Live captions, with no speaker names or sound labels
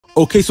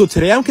Okay, so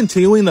today I'm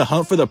continuing the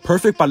hunt for the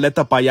perfect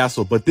paleta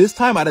payaso, but this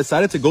time I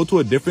decided to go to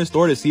a different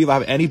store to see if I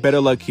have any better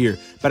luck here.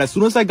 But as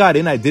soon as I got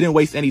in, I didn't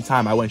waste any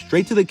time. I went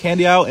straight to the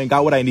candy aisle and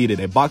got what I needed,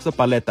 a box of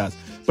paletas.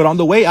 But on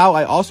the way out,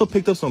 I also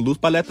picked up some loose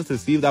paletas to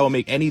see if that will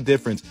make any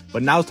difference.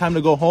 But now it's time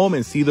to go home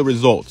and see the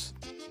results.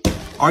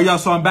 Alright, y'all,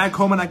 so I'm back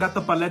home and I got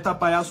the paleta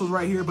payasos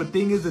right here. But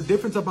thing is, the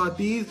difference about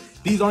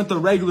these aren't the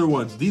regular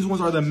ones. These ones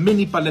are the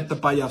mini paleta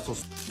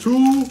payasos.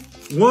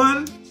 2,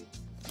 1.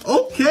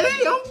 Okay.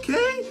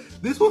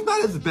 This one's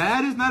not as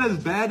bad. It's not as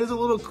bad. There's a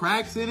little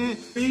cracks in it.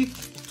 3,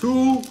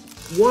 2,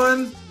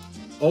 1.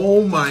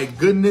 Oh my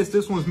goodness,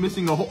 this one's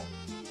missing a whole...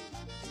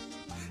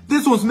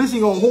 This one's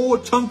missing a whole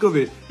chunk of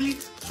it. 3,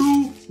 2,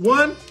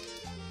 1.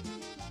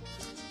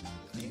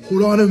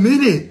 Hold on a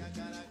minute.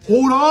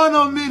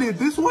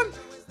 This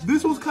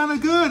one's kind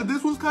of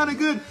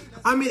good.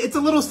 I mean, it's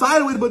a little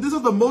sideways, but this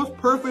is the most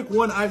perfect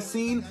one I've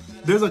seen.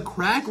 There's a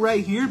crack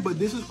right here, but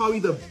this is probably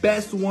the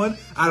best one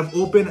I've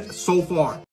opened so far.